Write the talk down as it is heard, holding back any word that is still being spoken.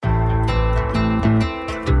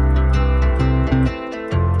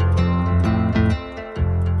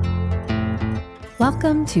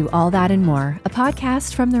Welcome to All That and More, a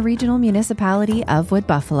podcast from the regional municipality of Wood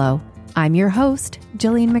Buffalo. I'm your host,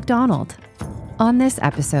 Jillian McDonald. On this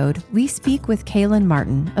episode, we speak with Kailen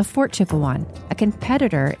Marten of Fort Chipewyan, a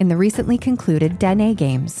competitor in the recently concluded Dene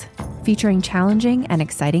Games. Featuring challenging and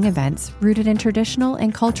exciting events rooted in traditional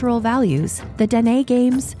and cultural values, the Dene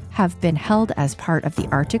Games have been held as part of the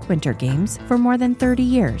Arctic Winter Games for more than 30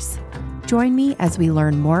 years. Join me as we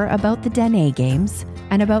learn more about the Dene Games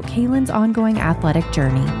and about Kailen's ongoing athletic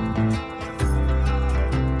journey.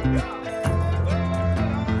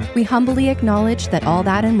 We humbly acknowledge that All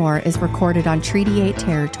That and More is recorded on Treaty 8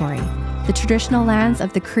 territory, the traditional lands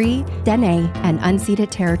of the Cree, Dene, and unceded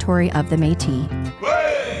territory of the Métis.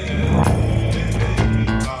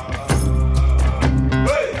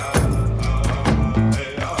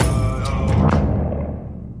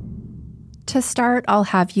 To start, I'll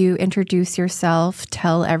have you introduce yourself,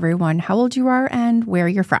 tell everyone how old you are and where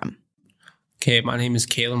you're from. Okay, my name is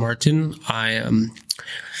Kailen Marten. I am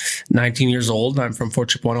 19 years old. I'm from Fort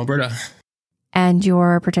Chipewyan, Alberta. And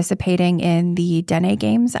you're participating in the Dene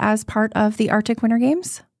Games as part of the Arctic Winter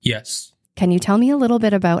Games? Yes. Can you tell me a little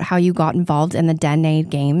bit about how you got involved in the Dene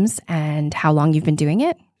Games and how long you've been doing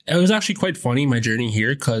it? It was actually quite funny, my journey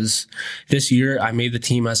here, because this year I made the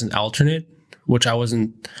team as an alternate, which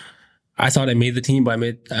I thought I made the team, but I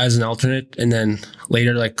made as an alternate. And then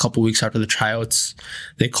later, like a couple weeks after the tryouts,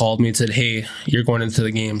 they called me and said, "Hey, you're going into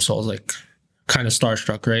the game." So I was like kind of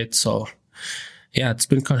starstruck, right? So yeah, it's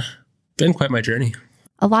been quite my journey.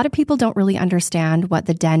 A lot of people don't really understand what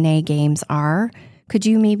the Dene Games are. Could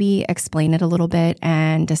you maybe explain it a little bit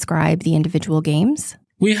and describe the individual games?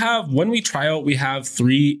 When we try out, we have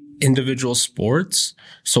 3 individual sports.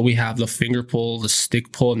 So we have the finger pull, the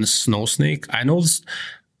stick pull, and the snow snake. I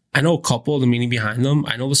know a couple of the meaning behind them.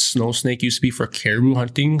 I know the snow snake used to be for caribou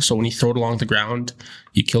hunting. So when you throw it along the ground,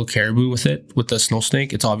 you kill caribou with it. With the snow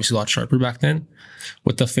snake, it's obviously a lot sharper back then.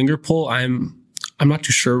 With the finger pull, I'm not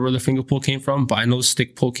too sure where the finger pull came from, but I know the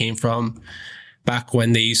stick pull came from back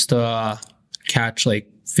when they used to catch like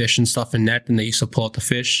fish and stuff in net, and they used to pull out the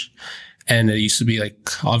fish. And it used to be like,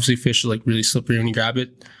 obviously fish is like really slippery when you grab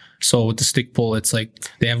it. So with the stick pull, it's like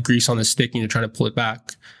they have grease on the stick and you're trying to pull it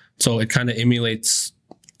back. So it kind of emulates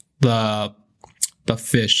the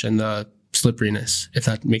fish and the slipperiness, if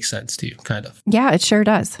that makes sense to you, kind of. Yeah, it sure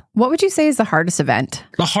does. What would you say is the hardest event?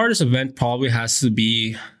 The hardest event probably has to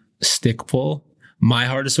be stick pull. My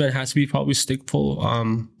hardest event has to be probably stick pull.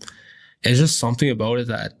 It's just something about it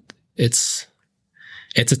that it's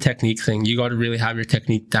a technique thing. You got to really have your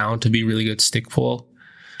technique down to be really good stick pull.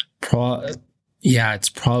 It's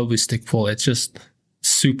probably stick pull. It's just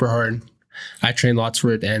super hard. I train lots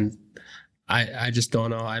for it, and I just don't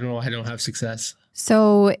know. I don't have success.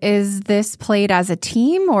 So is this played as a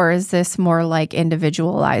team, or is this more like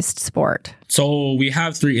individualized sport? So we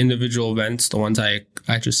have 3 individual events, the ones I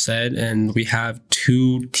just said, and we have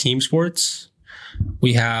 2 team sports.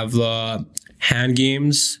 We have the hand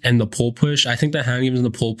games and the pole push. I think the hand games and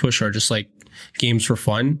the pole push are just like games for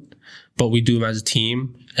fun, but we do them as a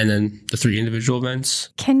team. And then the 3 individual events.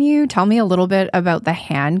 Can you tell me a little bit about the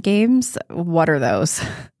hand games? What are those?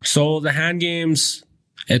 So the hand games,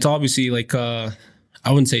 it's obviously like I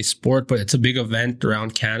wouldn't say sport, but it's a big event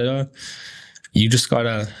around Canada. You just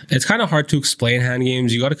it's kind of hard to explain hand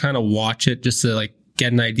games. You got to kind of watch it just to like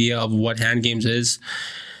get an idea of what hand games is.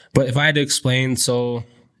 But if I had to explain, so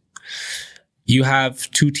you have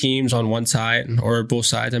 2 teams on one side, or both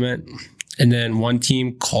sides I meant, and then one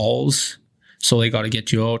team calls. So they got to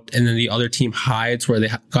get you out. And then the other team hides, where they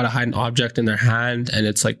got to hide an object in their hand. And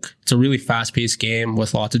it's a really fast paced game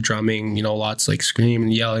with lots of drumming, lots like screaming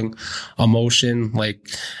and yelling, emotion.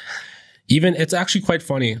 It's actually quite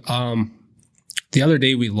funny. The other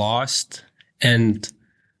day we lost, and,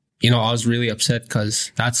 I was really upset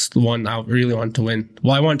because that's the one I really wanted to win.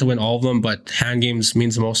 Well, I wanted to win all of them, but hand games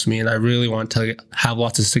means the most to me. And I really want to have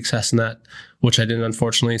lots of success in that, which I didn't,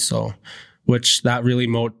 unfortunately. Which that really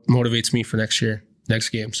motivates me for next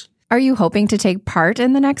games. Are you hoping to take part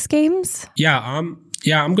in the next games? Yeah, I'm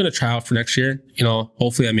going to try out for next year.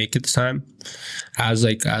 Hopefully I make it this time as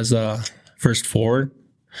a first forward.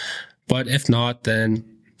 But if not, then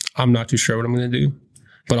I'm not too sure what I'm going to do.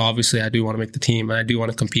 But obviously I do want to make the team, and I do want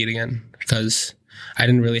to compete again, because I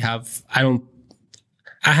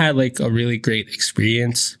had like a really great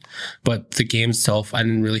experience, but the game itself, I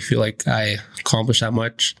didn't really feel like I accomplished that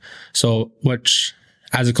much. So, which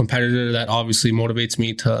as a competitor, that obviously motivates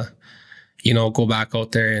me to, go back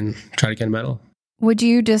out there and try to get a medal. Would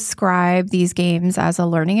you describe these games as a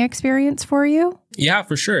learning experience for you? Yeah,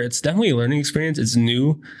 for sure. It's definitely a learning experience. It's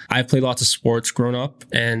new. I've played lots of sports growing up,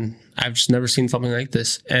 and I've just never seen something like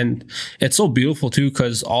this. And it's so beautiful too,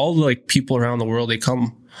 because all the people around the world, they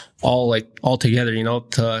come all together,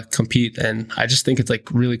 to compete. And I just think it's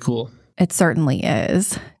really cool. It certainly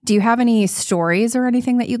is. Do you have any stories or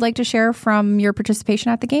anything that you'd like to share from your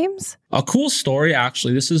participation at the games? A cool story,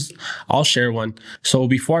 actually. I'll share one. So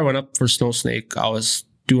before I went up for Snow Snake, I was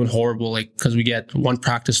doing horrible, because we get 1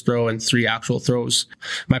 practice throw and 3 actual throws.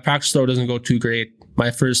 My practice throw doesn't go too great.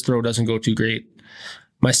 My first throw doesn't go too great.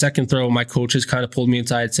 My second throw, my coaches kind of pulled me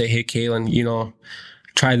inside and say, hey, Kailen,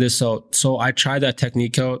 try this out. So I tried that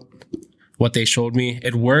technique out, what they showed me.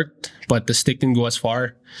 It worked, but the stick didn't go as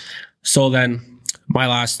far. So then my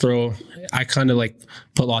last throw, I kind of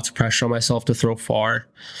put lots of pressure on myself to throw far.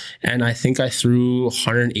 And I think I threw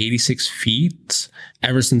 186 feet.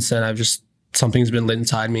 Ever since then, something's been lit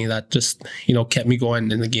inside me that just, kept me going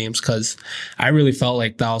in the games, because I really felt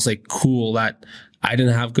like that was cool that I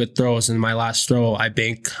didn't have good throws. And my last throw, I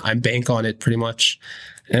bank on it pretty much.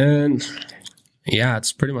 And yeah,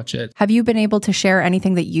 it's pretty much it. Have you been able to share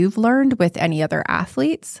anything that you've learned with any other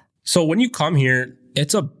athletes? So when you come here,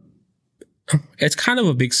 it's kind of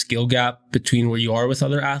a big skill gap between where you are with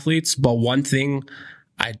other athletes. But one thing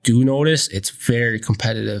I do notice, it's very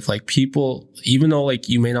competitive. People, even though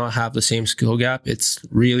you may not have the same skill gap, it's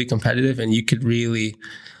really competitive, and you could really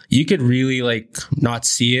not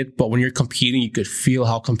see it. But when you're competing, you could feel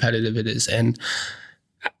how competitive it is. And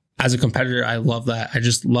as a competitor, I love that. I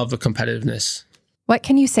just love the competitiveness. What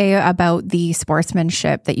can you say about the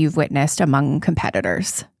sportsmanship that you've witnessed among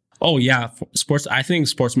competitors? Oh yeah, sports. I think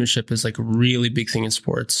sportsmanship is a really big thing in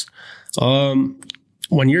sports.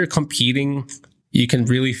 When you're competing, you can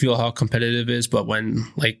really feel how competitive it is. But when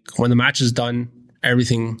the match is done,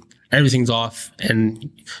 everything's off, and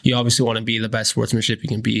you obviously want to be the best sportsmanship you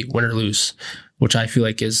can be, win or lose, which I feel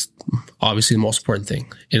is obviously the most important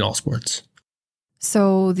thing in all sports.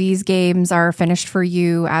 So these games are finished for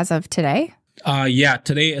you as of today? Yeah,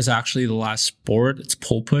 today is actually the last sport. It's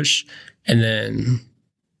pole push, and then.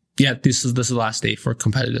 Yeah, this is the last day for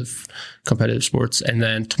competitive sports. And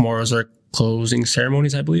then tomorrow's our closing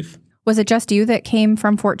ceremonies, I believe. Was it just you that came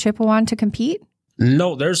from Fort Chipewyan to compete?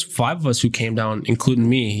 No, there's 5 of us who came down, including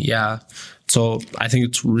me. Yeah. So I think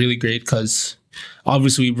it's really great because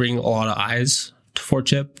obviously we bring a lot of eyes to Fort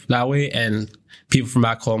Chip that way. And people from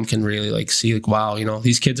back home can really see wow,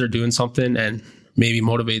 these kids are doing something, and maybe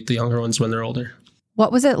motivate the younger ones when they're older.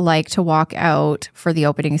 What was it like to walk out for the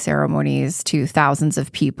opening ceremonies to thousands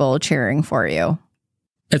of people cheering for you?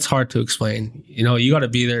 It's hard to explain. You got to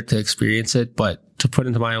be there to experience it, but to put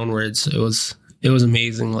into my own words, it was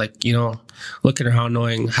amazing. Looking around,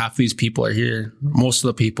 knowing half these people are here. Most of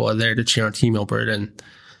the people are there to cheer on Team Alberta, and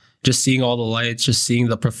just seeing all the lights, just seeing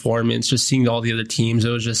the performance, just seeing all the other teams. It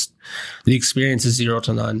was just, the experience is 0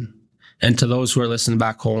 to none. And to those who are listening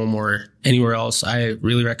back home or anywhere else, I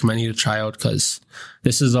really recommend you to try out, because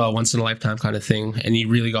this is a once in a lifetime kind of thing. And you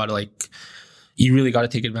really got to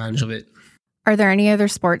take advantage of it. Are there any other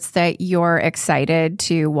sports that you're excited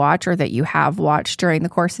to watch or that you have watched during the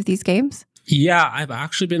course of these games? Yeah, I've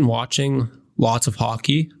actually been watching lots of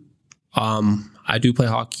hockey. I do play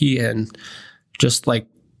hockey, and just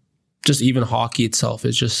even hockey itself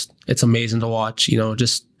is it's amazing to watch,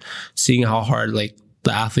 just seeing how hard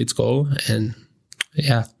the athletes go. And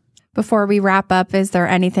yeah. Before we wrap up, is there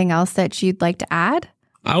anything else that you'd like to add?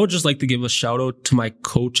 I would just like to give a shout out to my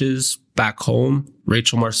coaches back home,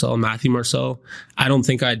 Rachel Marcel, Matthew Marcel. I don't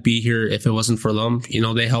think I'd be here if it wasn't for them.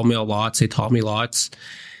 They helped me a lot. They taught me lots.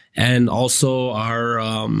 And also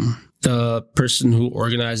the person who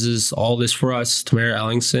organizes all this for us, Tamara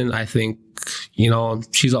Ellingson, I think,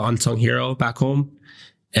 she's an unsung hero back home.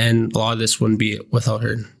 And a lot of this wouldn't be without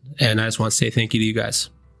her. And I just want to say thank you to you guys.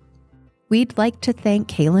 We'd like to thank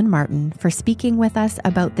Kailen Marten for speaking with us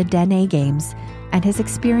about the Dene Games and his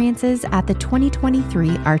experiences at the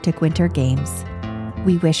 2023 Arctic Winter Games.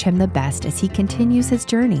 We wish him the best as he continues his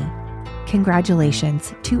journey.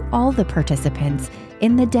 Congratulations to all the participants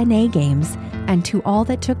in the Dene Games and to all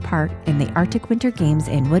that took part in the Arctic Winter Games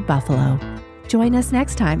in Wood Buffalo. Join us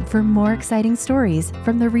next time for more exciting stories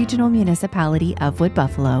from the regional municipality of Wood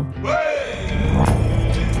Buffalo.